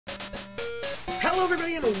Hello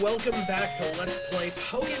everybody and welcome back to Let's Play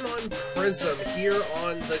Pokemon Prism here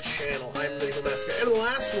on the channel. I'm TheMedievalMassacre, and the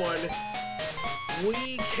last one,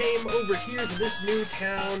 we came over here to this new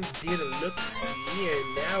town, did a look-see,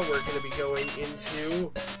 and now we're going to be going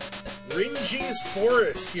into Rinji's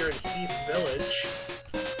Forest here in Heath Village.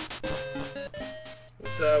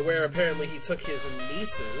 It's where apparently he took his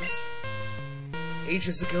nieces.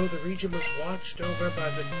 Ages ago, the region was watched over by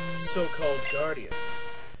the so-called Guardians.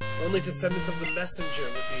 Only descendants of the messenger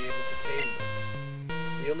would be able to tame them.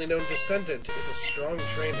 The only known descendant is a strong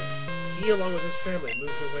trainer. He, along with his family,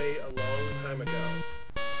 moved away a long time ago.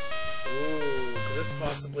 Ooh, could this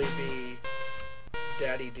possibly be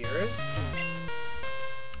Daddy Dearest?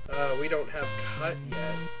 We don't have Cut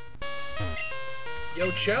yet.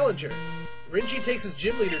 Yo, Challenger! Rinji takes his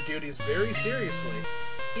gym leader duties very seriously.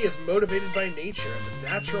 He is motivated by nature and the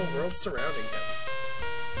natural world surrounding him.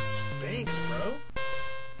 Spanks, bro.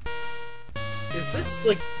 Is this,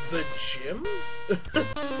 like, the gym?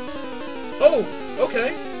 Oh,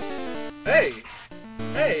 okay. Hey!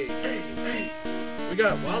 Hey, hey, hey! We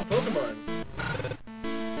got wild Pokemon.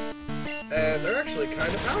 And they're actually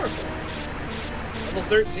kind of powerful. Level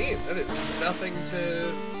 13, that is nothing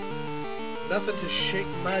to shake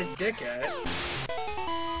my dick at.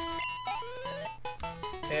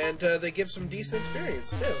 And they give some decent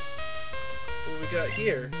experience, too. What do we got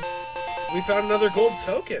here? We found another gold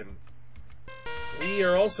token. We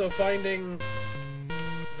are also finding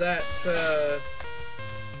that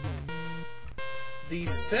the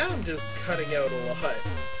sound is cutting out a lot.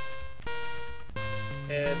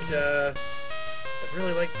 And I'd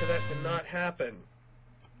really like for that to not happen.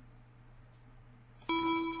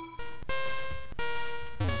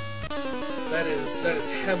 That is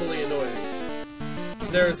heavily annoying.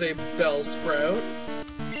 There's a Bellsprout.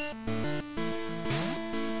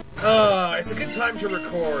 It's a good time to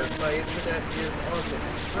record. My internet is on the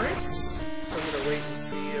fritz, so I'm gonna wait and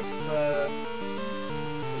see if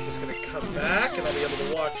this is gonna come back, and I'll be able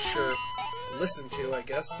to watch or listen to, I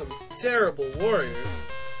guess, some terrible warriors.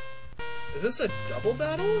 Is this a double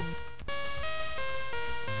battle?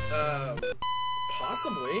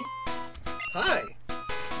 Possibly. Hi!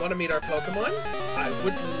 Want to meet our Pokemon? I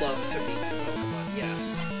would love to meet your Pokemon,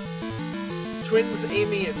 yes. Twins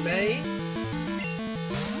Amy and May?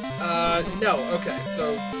 No, okay,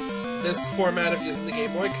 so this format of using the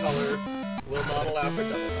Game Boy Color will not allow for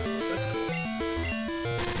double battles. That's cool.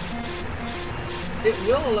 It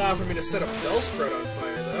will allow for me to set a Bellsprout on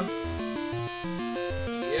fire, though.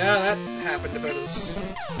 Yeah, that happened about as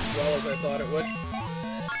well as I thought it would.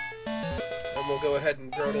 And we'll go ahead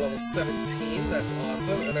and grow to level 17. That's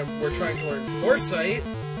awesome. And we're trying to learn Foresight.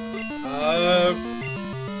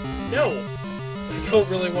 No. I don't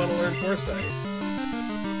really want to learn Foresight.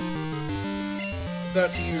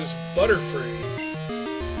 About to use Butterfree.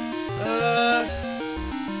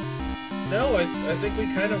 No, I think we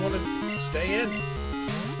kind of want to stay in.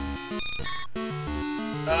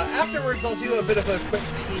 Afterwards, I'll do a bit of a quick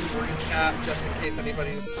team recap, just in case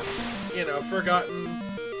anybody's, forgotten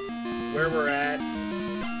where we're at.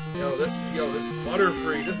 Yo, this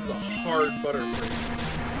Butterfree, this is a hard Butterfree.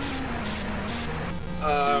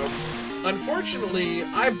 Unfortunately,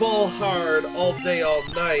 I ball hard all day, all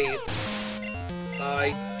night.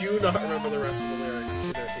 I do not remember the rest of the lyrics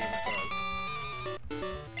to their theme song.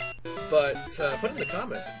 But, put in the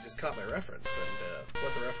comments if you just caught my reference and,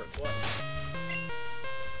 what the reference was.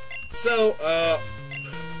 So,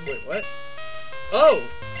 wait, what? Oh!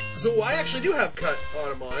 So I actually do have Cut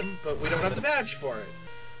Automon, but we don't have the badge for it.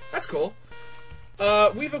 That's cool.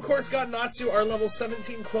 We've of course got Natsu, our level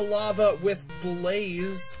 17 Quilava with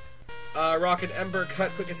Blaze, Rocket Ember,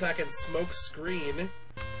 Cut, Quick Attack, and Smoke Screen.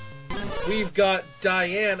 We've got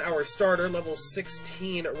Diane, our starter, level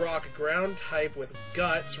 16 Rock Ground type with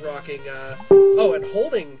Guts, rocking, oh, and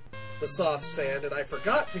holding the Soft Sand, and I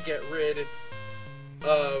forgot to get rid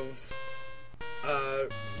of,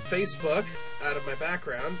 Facebook out of my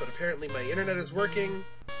background, but apparently my internet is working.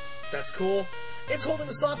 That's cool. It's holding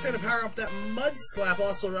the Soft Sand to power up that Mud Slap,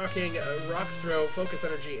 also rocking Rock Throw, Focus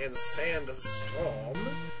Energy, and Sand Storm.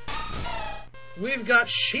 We've got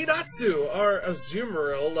Shidatsu, our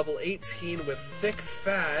Azumarill, level 18 with Thick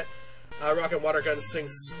Fat, Rocket Water Gun, Sing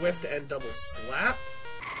Swift, and Double Slap.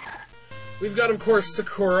 We've got, of course,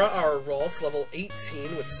 Sakura, our Ralts, level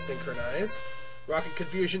 18 with Synchronize, Rocket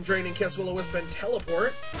Confusion, Draining Kiss, Will-O-Wisp, and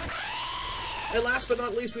Teleport. And last but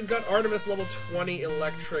not least, we've got Artemis, level 20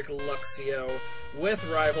 Electric Luxio with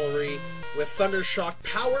Rivalry, with Thunder Shock,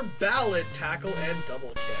 Power Ballad, Tackle, and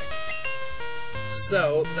Double Kick.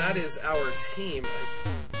 So, that is our team.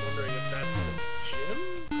 I'm wondering if that's the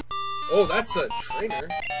gym? Oh, that's a trainer.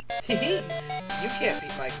 You can't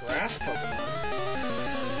beat my grass Pokemon.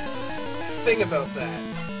 Thing about that.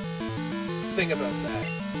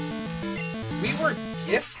 We were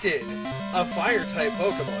gifted a Fire-type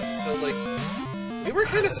Pokemon, so, like, we were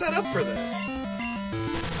kind of set up for this.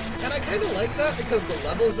 And I kind of like that because the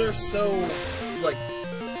levels are so, like,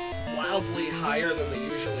 wildly higher than they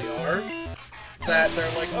usually are, that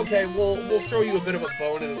they're like, okay, we'll throw you a bit of a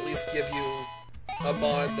bone and at least give you a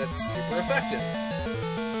mod that's super effective.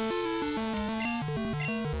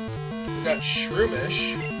 We've got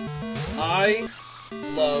Shroomish. I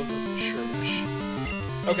love Shroomish.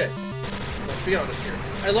 Okay, let's be honest here.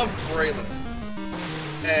 I love Braylon.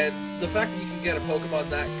 And the fact that you can get a Pokemon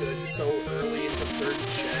that good so early into 3rd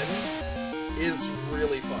gen is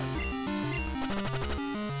really fun.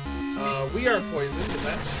 We are poisoned, and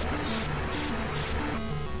that sucks.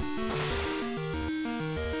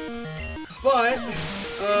 But,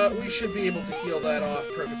 we should be able to heal that off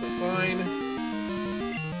perfectly fine.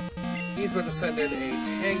 He's about to send in a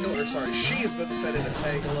Tangela, or sorry, she's about to send in a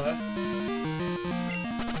Tangela.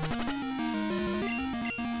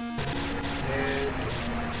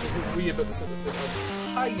 And we are about to send this thing on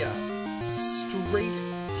fire. Straight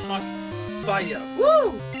hot fire.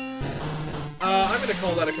 Woo! I'm gonna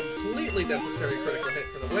call that a completely necessary critical hit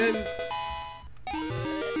for the win.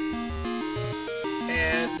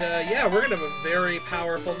 And, yeah, we're gonna have a very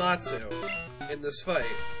powerful Natsu in this fight.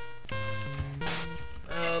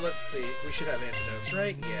 Let's see. We should have antidotes,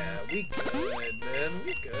 right? Yeah, we good, man.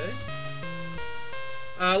 We good.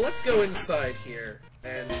 Let's go inside here,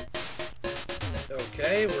 and...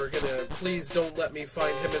 Okay, we're gonna... Please don't let me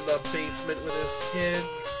find him in the basement with his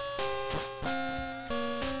kids.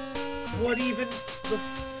 What even the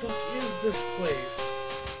fuck is this place?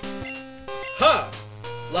 Ha!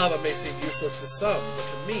 Lava may seem useless to some, but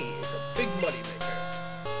to me, it's a big moneymaker.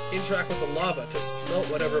 Interact with the lava to smelt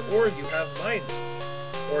whatever ore you have mined.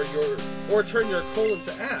 Or turn your coal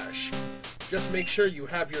into ash. Just make sure you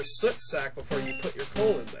have your soot sack before you put your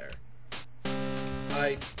coal in there.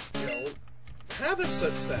 I don't have a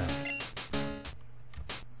soot sack.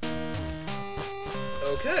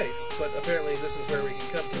 Okay, but apparently this is where we can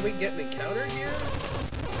come. Can we get an encounter here?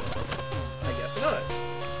 I guess not.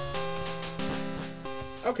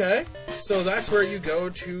 Okay, so that's where you go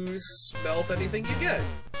to smelt anything you get.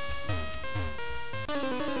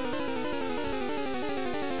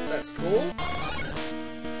 That's cool.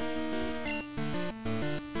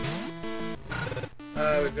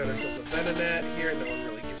 We've got ourselves a Venonat here. No one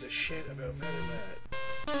really gives a shit about Venonat.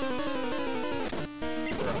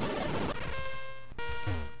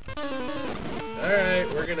 Alright,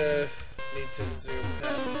 we're gonna need to zoom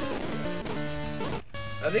past these guys.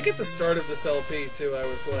 I think at the start of this LP, too, I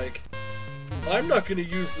was like, I'm not gonna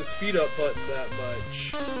use the speed up button that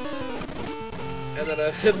much.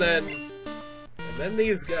 And then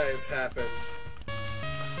these guys happen.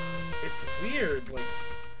 It's weird, like,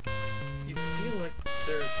 you feel like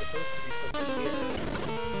there's supposed to be something here.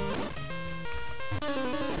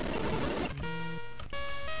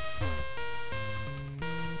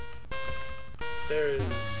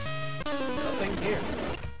 There's nothing here.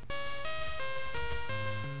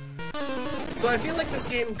 So I feel like this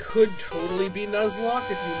game could totally be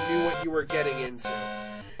Nuzlocke if you knew what you were getting into.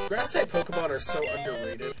 Grass-type Pokemon are so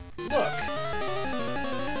underrated. Look.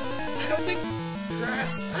 I don't think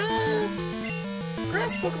grass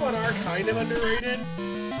Pokemon are kind of underrated.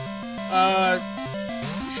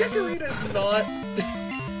 Chikorita's not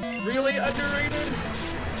really underrated.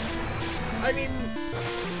 I mean,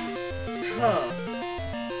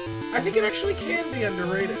 I think it actually can be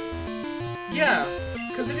underrated. Yeah,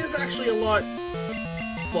 because it is actually a lot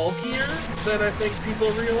bulkier than I think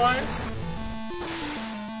people realize.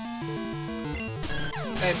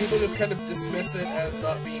 And people just kind of dismiss it as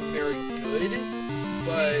not being very good,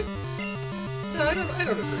 but no, I don't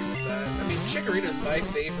agree with that. I mean, Chikorita's my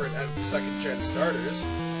favorite out of the 2nd gen starters.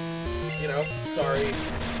 You know, sorry,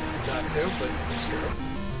 not to, but it's true.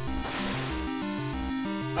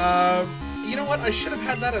 You know what? I should have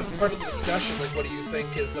had that as part of the discussion. Like, what do you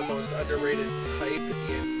think is the most underrated type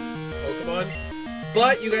in Pokemon?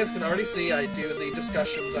 But you guys can already see I do the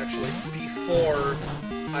discussions actually before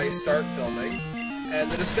I start filming. And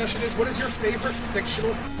the discussion is, what is your favorite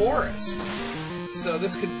fictional forest? So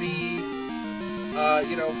this could be,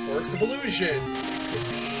 you know, Forest of Illusion. It could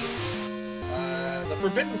be, the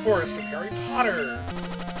Forbidden Forest from Harry Potter.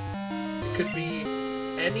 It could be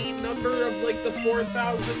any number of, like, the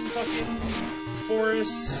 4,000 fucking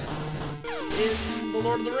forests in The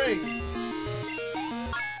Lord of the Rings.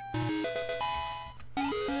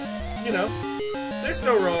 You know, there's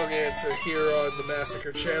no wrong answer here on the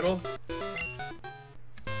Massacre channel.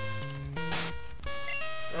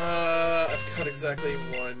 exactly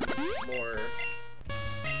one more.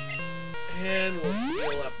 And we'll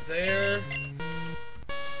heal up there.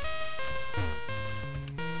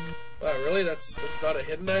 Wow, really? That's not a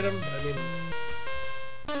hidden item? I mean,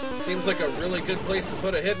 seems like a really good place to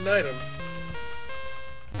put a hidden item.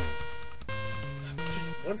 Just,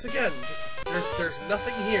 once again, there's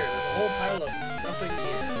nothing here. There's a whole pile of nothing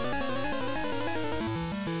here.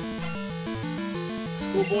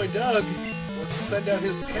 Schoolboy Doug wants to send out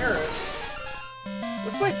his Paris.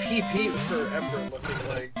 What's my PP for Ember looking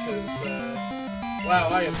like? Because, wow,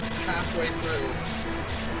 I am halfway through.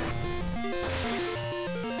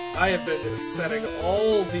 I have been setting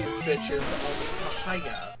all these bitches on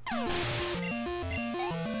fire.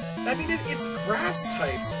 I mean, it's grass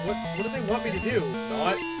types. What do they want me to do?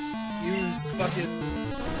 Not use fucking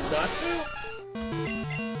Natsu?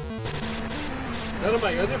 None of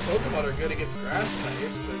my other Pokemon are good against grass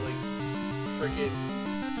types. They're like, friggin'...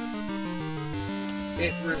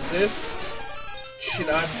 It resists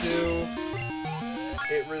Shinatsu.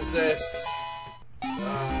 It resists...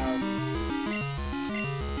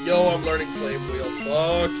 Yo, I'm learning Flame Wheel.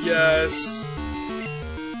 Fuck yes!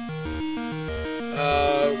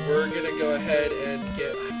 We're gonna go ahead and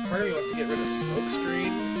get... Part of me wants to get rid of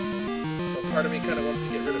Smokescreen, but part of me kind of wants to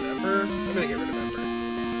get rid of Ember. I'm gonna get rid of Ember.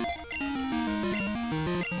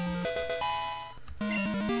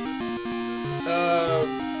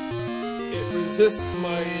 It resists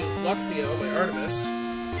my Luxio, my Artemis.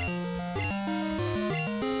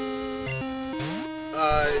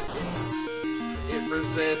 It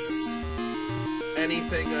resists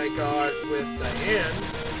anything I got with Diane.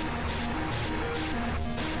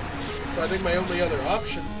 So I think my only other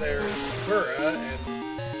option there is Sakura, and...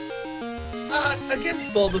 against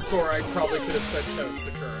Bulbasaur I probably could have sent out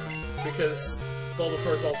Sakura, because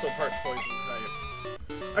Bulbasaur is also part Poison type.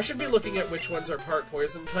 I should be looking at which ones are part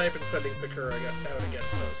Poison type and sending Sakura out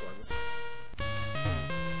against those ones.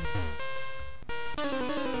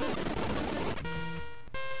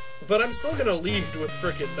 But I'm still gonna lead with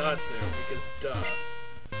frickin' Natsu, because duh.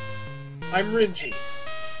 I'm Rinji.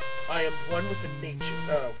 I am one with the nature.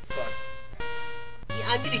 Oh, fuck. Yeah,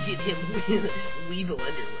 I'm gonna give him Weevil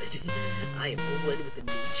Underwood. I am one with the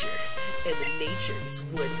nature, and the nature is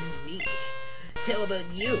one with me. How about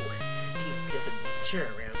you? Do you feel the nature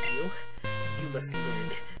around you? You must learn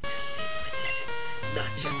to live with it,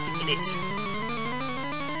 not just in it.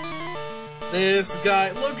 This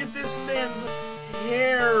guy, look at this man's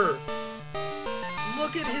hair!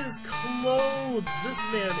 Look at his clothes! This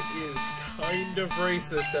man is kind of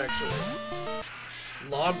racist, actually.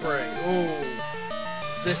 Labre. Ooh.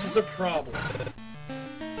 This is a problem.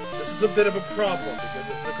 This is a bit of a problem, because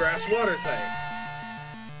this is a grass-water type.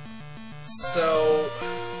 So...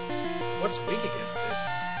 what's weak against it?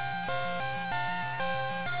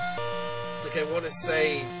 Like, I want to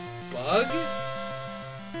say... Bug?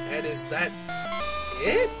 And is that...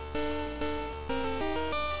 it?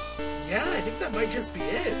 Yeah, I think that might just be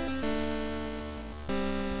it.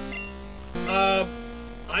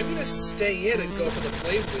 I'm gonna stay in and go for the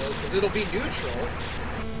Flame Wheel, because it'll be neutral.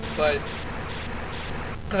 But,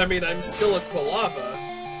 I mean, I'm still a Quilava.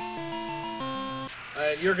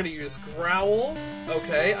 And you're gonna use Growl.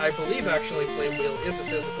 Okay, I believe actually Flame Wheel is a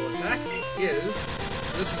physical attack. It is.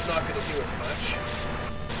 So this is not gonna do as much.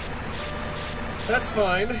 That's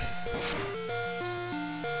fine.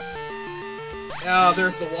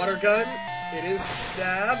 There's the water gun. It is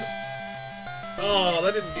stab. Oh,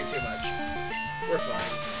 that didn't do too much. We're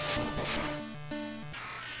fine.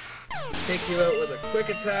 Take you out with a quick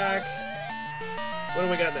attack. What do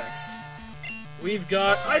we got next? We've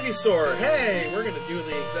got Ivysaur. Hey, we're gonna do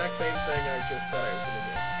the exact same thing I just said I was gonna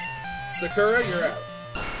do. Sakura, you're out.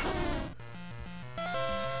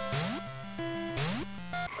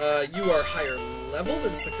 You are higher level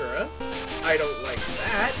than Sakura. I don't like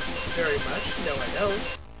that very much. No, I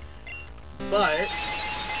don't. But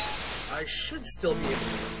I should still be able to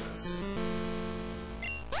win this.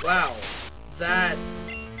 Wow. That...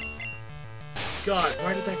 God,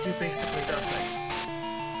 why did that do basically nothing?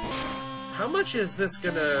 How much is this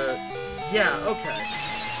gonna... Yeah, okay.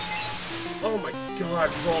 Oh my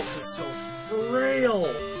god, Ralts is so frail!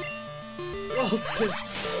 Ralts is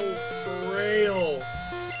so frail!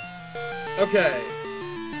 Okay.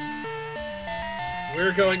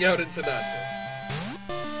 We're going out into Natsu.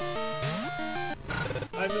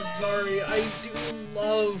 I'm sorry, I do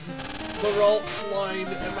love the Ralts line,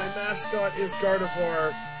 and my mascot is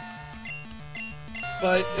Gardevoir.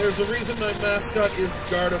 But there's a reason my mascot is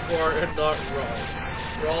Gardevoir and not Ralts.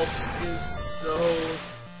 Ralts is so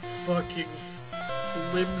fucking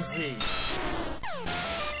flimsy.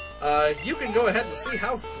 You can go ahead and see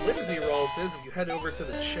how flimsy Ralts is if you head over to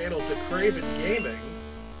the channel to Craven Gaming.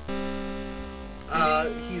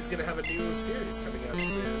 He's gonna have a new series coming out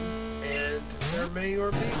soon, and there may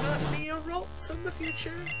or may not be a Ralts in the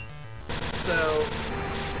future. So,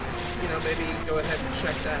 you know, maybe go ahead and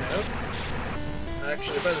check that out.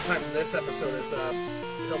 Actually, by the time this episode is up,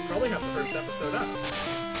 he'll probably have the first episode up.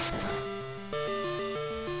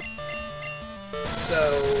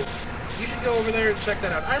 So, you should go over there and check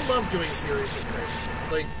that out. I love doing series with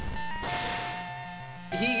Craven. Like,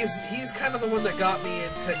 he's kind of the one that got me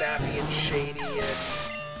into Nappy and Shady, and,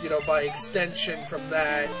 you know, by extension from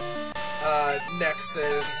that,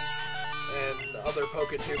 Nexus, and other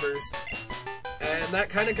Poketubers. And that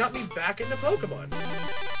kind of got me back into Pokemon.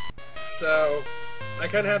 So, I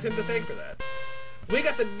kind of have him to thank for that. We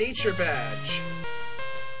got the Nature Badge.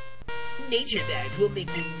 Nature Badge will make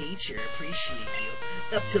your nature appreciate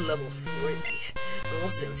you up to level 40.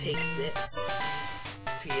 Also, take this.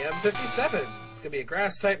 TM57. It's gonna be a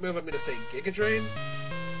Grass-type move. I'm gonna say Giga Drain.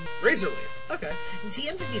 Razor Leaf. Okay.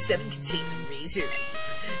 TM57 contains Razor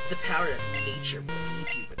Leaf. The power of nature will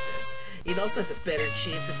leave you with this. It also has a better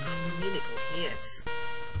chance of critical hits.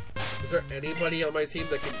 Is there anybody on my team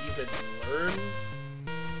that can even learn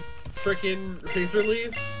frickin' Razor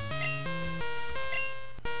Leaf?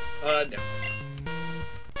 No.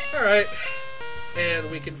 Alright. And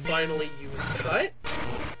we can finally use Cut.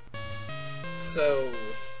 So,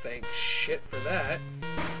 thank shit for that.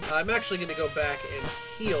 I'm actually gonna go back and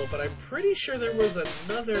heal, but I'm pretty sure there was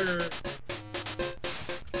another...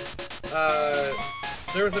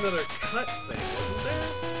 there was another Cut thing, wasn't there?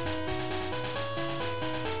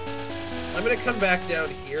 I'm gonna come back down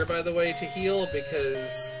here, by the way, to heal,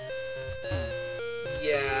 because...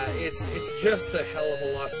 yeah, it's just a hell of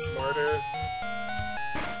a lot smarter.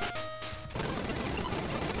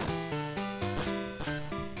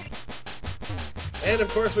 And of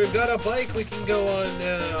course we've got a bike we can go on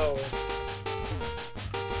now.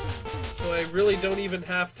 So I really don't even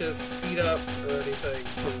have to speed up or anything,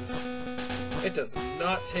 because it does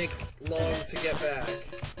not take long to get back.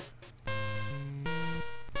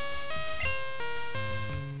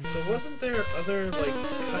 So wasn't there other, like,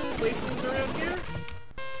 cut places around here?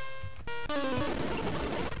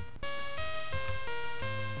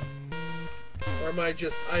 Or am I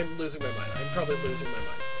just... I'm losing my mind. I'm probably losing my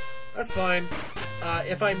mind. That's fine.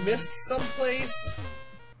 If I missed someplace,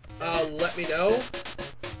 let me know.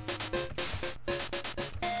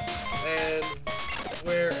 And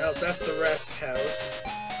where... oh, that's the rest house.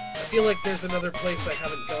 I feel like there's another place I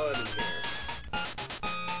haven't gone in here.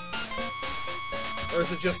 Or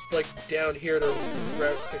is it just, like, down here to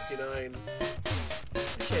Route 69?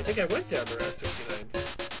 Actually, I think I went down to Route 69.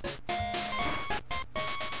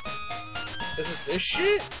 Is it this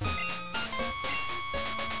shit?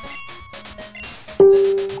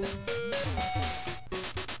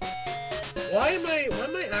 Why am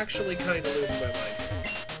I actually kind of losing my mind here?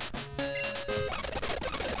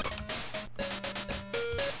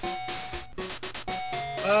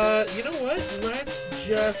 You know what? Let's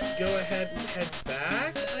just go ahead and head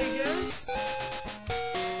back, I guess?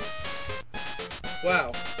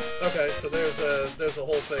 Wow. Okay, so there's a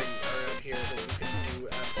whole thing around here that you can do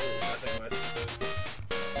absolutely nothing with.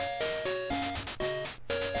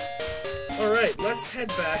 Alright, let's head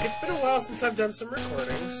back. It's been a while since I've done some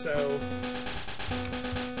recordings, so...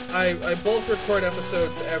 I bulk record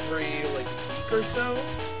episodes every, like, week or so.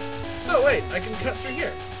 Oh, wait, I can cut through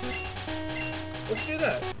here. Let's do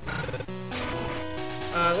that.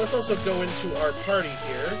 Let's also go into our party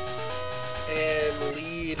here and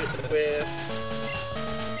lead with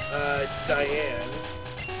Diane.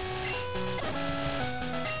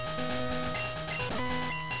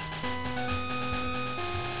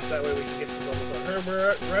 That way we can get some levels on her. We're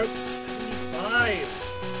at Route 75.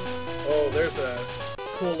 Oh, there's a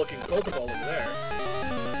cool-looking Pokeball over there.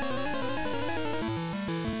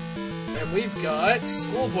 And we've got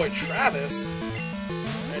Schoolboy Travis.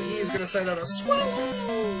 And he's gonna send out a Swallow!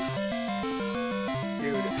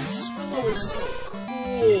 Dude, Swallow is so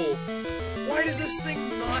cool! Why did this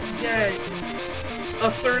thing not get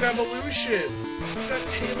a third evolution? We've got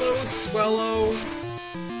Talos, Swallow...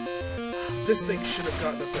 this thing should have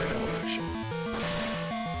gotten a third evolution.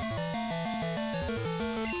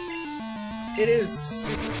 It is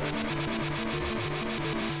super fun.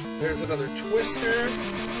 There's another Twister.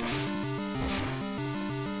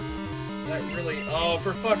 That really... oh,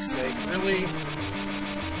 for fuck's sake, really?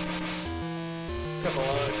 Come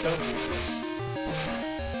on, don't do this.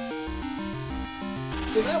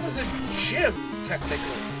 So that was a gym,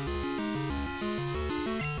 technically.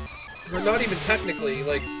 Or not even technically,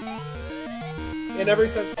 like... In every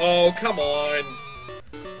sense. Oh, come on.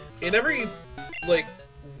 In every, like,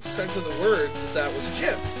 sense of the word, that was a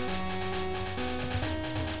gym.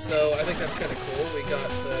 So I think that's kind of cool. We got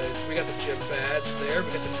the gym badge there.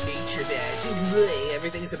 We got the nature badge.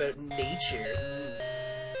 Everything's about nature.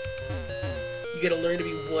 You gotta learn to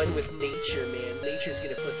be one with nature, man. Nature's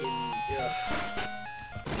gonna fucking. Ugh.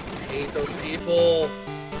 I hate those people.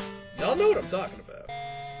 Y'all know what I'm talking about.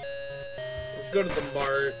 Let's go to the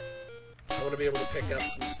mart. I want to be able to pick up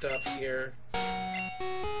some stuff here.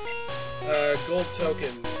 Gold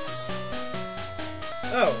tokens.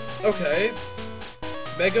 Oh, okay.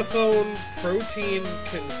 Megaphone Protein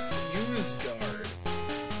Confuse Guard.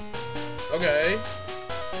 Okay.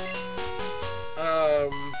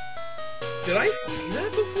 Did I see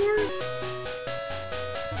that before?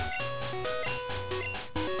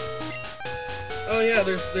 Oh yeah,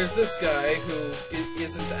 there's this guy who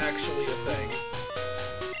isn't actually a thing.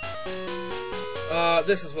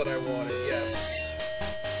 This is what I wanted, yes.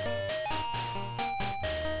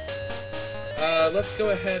 Let's go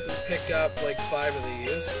ahead and pick up, like, 5 of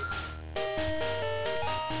these.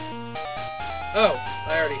 Oh,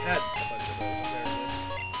 I already had a bunch of those, apparently.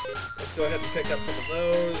 Let's go ahead and pick up some of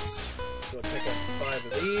those. Let's go pick up 5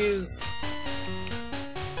 of these.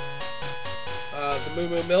 The Moo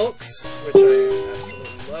Moo Milks, which I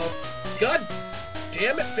absolutely love. God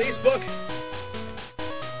damn it, Facebook!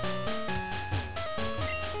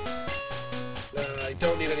 I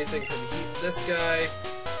don't need anything from this guy.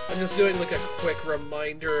 I'm just doing like a quick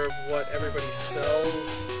reminder of what everybody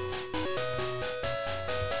sells.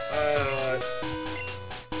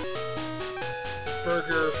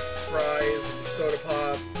 Burger, fries, and soda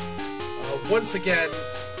pop. Once again...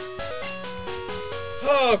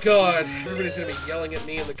 Oh god, everybody's gonna be yelling at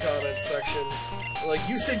me in the comments section. Like,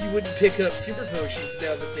 you said you wouldn't pick up super potions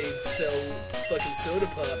now that they sell fucking soda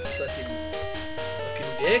pop, fucking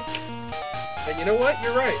dick. And you know what?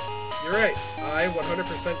 You're right. You're right. I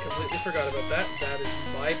 100% completely forgot about that. That is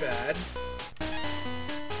my bad.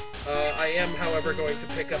 I am, however, going to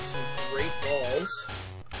pick up some great balls.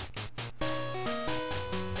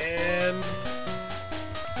 And...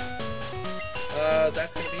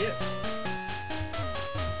 that's gonna be it.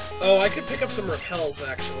 Oh, I could pick up some repels,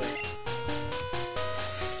 actually.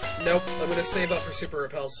 Nope, I'm gonna save up for super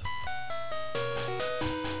repels.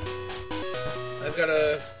 I've got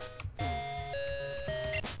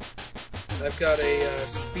a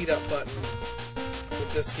speed up button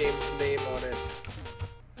with this game's name on it.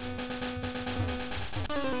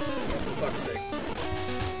 Oh, for fuck's sake.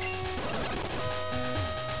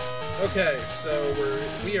 Okay, so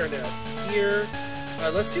we are now here.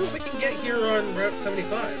 Let's see what we can get here on Route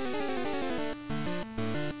 75.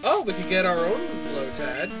 Oh, we could get our own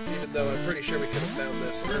Lotad, even though I'm pretty sure we could have found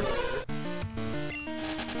this earlier.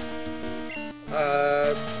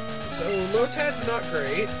 So Lotad's not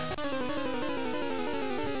great.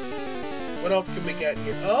 What else can we get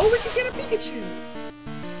here? Oh, we could get a Pikachu!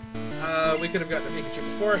 We could have gotten a Pikachu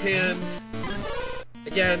beforehand.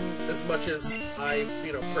 Again, as much as I,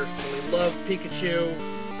 personally love Pikachu,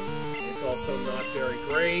 it's also not very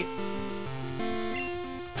great.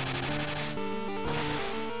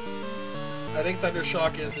 I think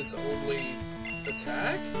Thundershock is its only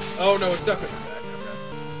attack? Oh no, it's not going to attack.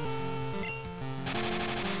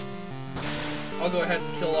 Okay. I'll go ahead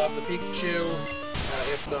and kill off the Pikachu,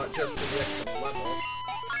 if not just for the extra level.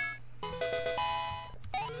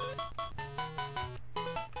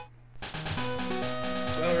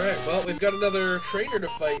 Alright, well, we've got another trainer to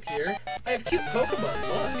fight here. I have cute Pokemon,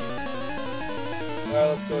 look!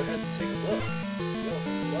 Let's go ahead and take a look. Yo,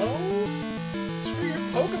 hello? Screw your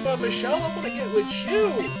Pokemon, Michelle, I want to get with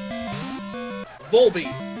you! Volby.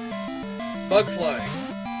 Bugfly.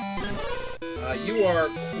 You are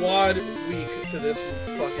quad weak to this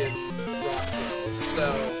fucking rock throw, so...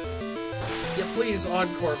 yeah, please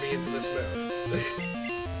encore me into this move.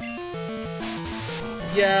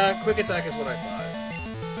 Yeah, quick attack is what I thought.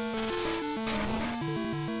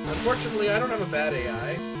 Unfortunately, I don't have a bad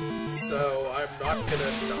AI, so I'm not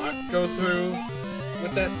gonna not go through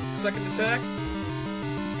with that second attack.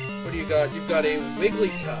 What do you got? You've got a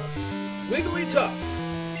Wigglytuff. Wigglytuff!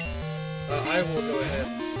 I will go ahead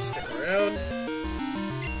and stick around.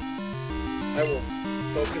 I will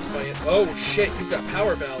focus my... oh shit, you've got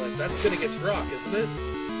Power Ballad. That's good against Rock, isn't it?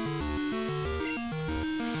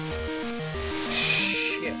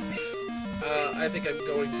 Shit. I think I'm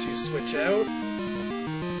going to switch out.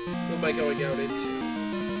 Who am I going out into?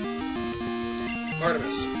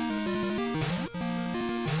 Artemis.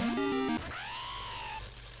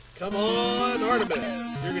 Come on,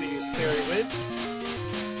 Artemis! You're gonna use Fairy Wind.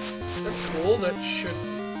 That's cool, that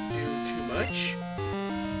shouldn't do too much.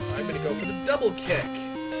 I'm gonna go for the double kick.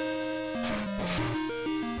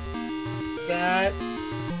 That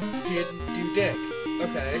didn't do dick.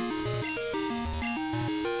 Okay.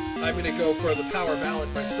 I'm gonna go for the power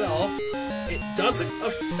ballad myself. It doesn't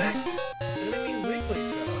affect enemy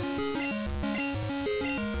Wigglytuff.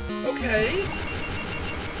 Okay.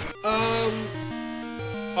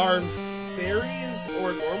 Are fairies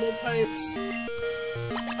or normal types?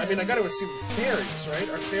 I mean, I gotta assume fairies, right?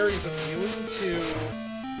 Are fairies immune to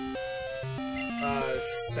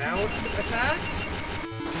sound attacks?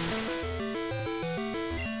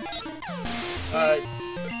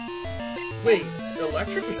 Wait,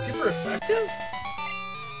 electric is super effective?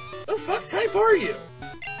 The fuck type are you?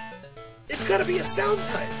 It's gotta be a sound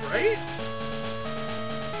type, right?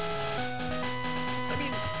 I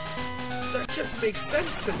mean, that just makes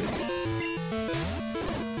sense to me.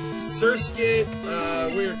 Surskit,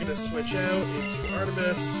 we're gonna switch out into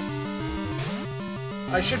Artemis.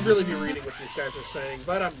 I should really be reading what these guys are saying,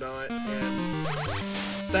 but I'm not, and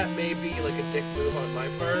that may be like a dick move on my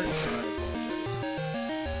part, and I apologize.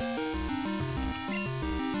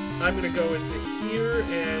 I'm gonna go into here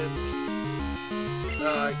and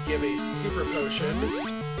give a super potion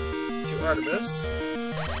to Artemis.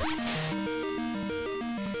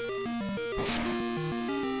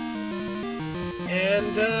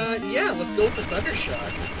 And, yeah, let's go with the Thunder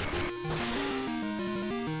Shock.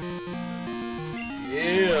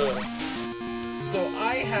 Yeah. So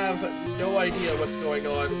I have no idea what's going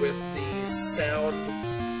on with the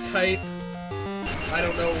sound type. I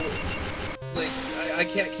don't know, like, I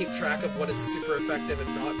can't keep track of what it's super effective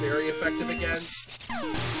and not very effective against.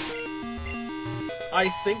 I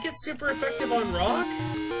think it's super effective on rock.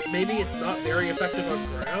 Maybe it's not very effective on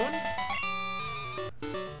ground.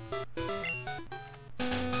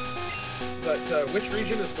 But, which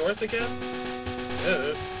region is north again?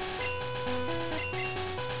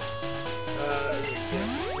 Give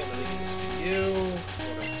one of these to you,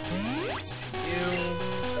 one of these to you.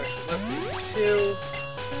 Actually, let's give you two.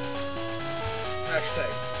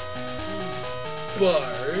 Hashtag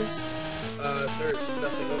bars. There's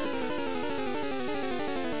nothing over here.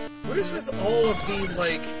 What is with all of the,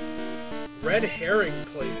 like, red herring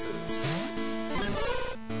places?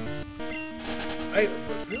 I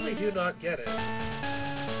really do not get it.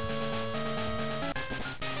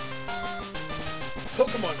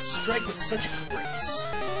 Pokemon strike with such grace.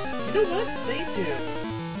 You know what? They do.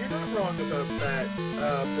 You're not wrong about that,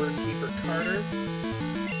 Birdkeeper Carter.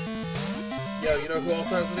 Yo, you know who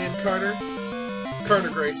also has the name Carter? Carter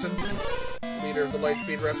Grayson, leader of the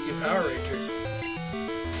Lightspeed Rescue Power Rangers.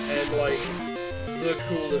 And, like, the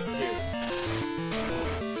coolest dude.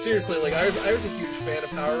 Seriously, like, I was a huge fan of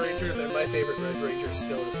Power Rangers, and my favorite Red Ranger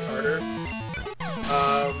still is Carter.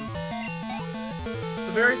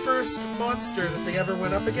 The very first monster that they ever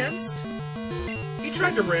went up against, he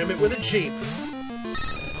tried to ram it with a Jeep.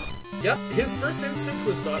 Yep, his first instinct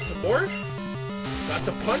was not to morph, not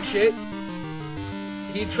to punch it,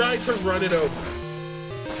 he tried to run it over.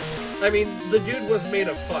 I mean, the dude was made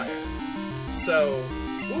of fire. So,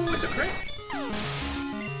 ooh, it's a crit!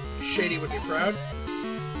 Shady would be proud.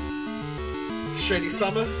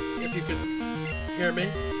 Shady-sama, if you can hear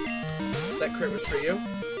me. That crit was for you.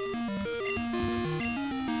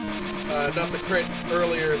 Not the crit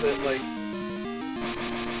earlier that, like,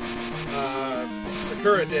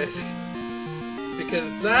 Sakura did.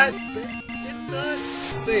 Because that did not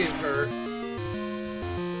save her.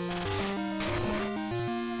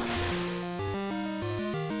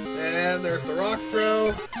 And there's the rock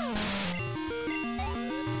throw.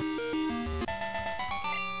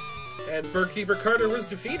 And Birdkeeper Carter was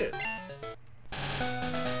defeated.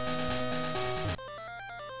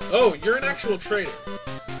 Oh, you're an actual trader.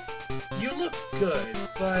 You look good,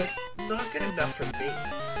 but not good enough for me.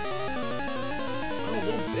 Oh,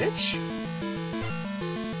 little bitch?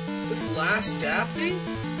 This last Daphne?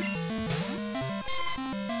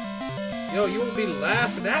 Yo, you won't be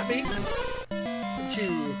laughing at me. Don't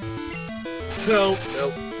you... Nope.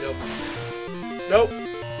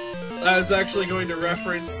 I was actually going to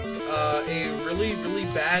reference a really, really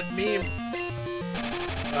bad meme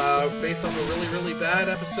based on a really, really bad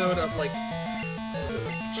episode of, like, was it,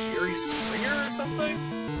 like, Jerry Springer or something?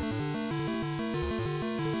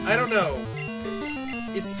 I don't know.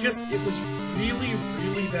 It's just, it was really,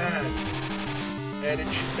 really bad. And it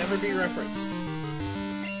should never be referenced.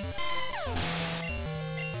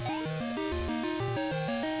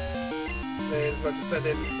 And it's about to send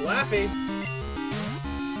in Flaffy.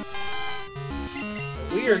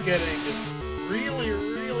 We are getting really,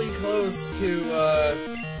 really close to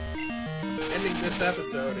ending this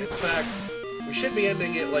episode. In fact, We should be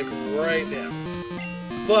ending it, like, right now.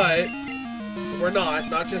 But we're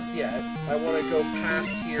not just yet. I want to go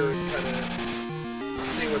past here and kind of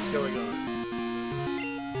see what's going on.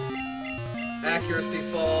 Accuracy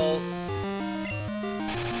fall.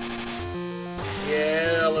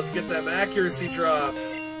 Yeah, let's get them accuracy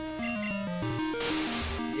drops.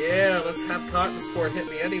 Yeah, let's have Cotton Sport hit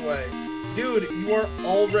me anyway. Dude, you are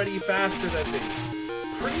already faster than me.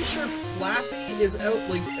 Pretty sure Flaffy is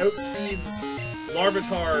outspeeds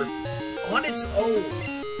Larvitar on its own.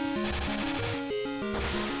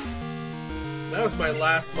 That was my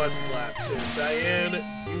last Mud Slap, too. Diane,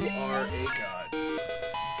 you are a god.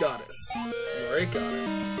 Goddess. You are a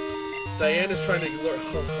goddess. Diane is trying to lure...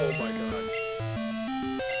 Oh my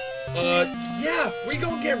god. Yeah, we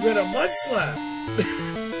gonna get rid of Mud Slap.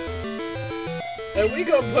 And we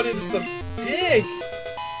gonna put in some dig.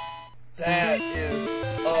 That is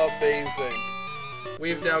amazing.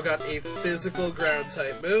 We've now got a physical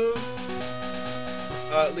ground-type move.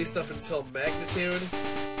 At least up until Magnitude.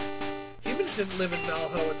 Humans didn't live in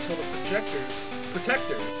Malho until the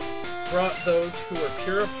Protectors brought those who were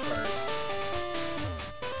pure of heart.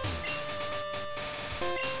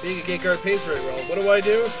 Being a gate guard pays very well. What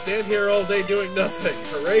do? Stand here all day doing nothing.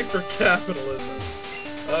 Hooray for capitalism.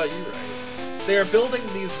 Oh, you're right. They are building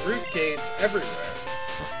these root gates everywhere.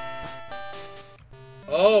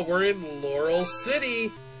 Oh, we're in Laurel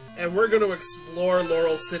City, and we're going to explore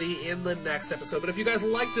Laurel City in the next episode. But if you guys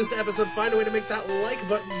like this episode, find a way to make that like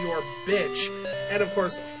button your bitch. And, of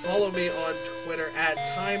course, follow me on Twitter at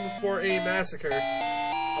TimeForAMassacre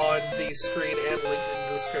on the screen and linked in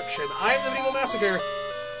the description. I'm TheMedievalMassacre,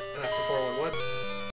 and that's the 411.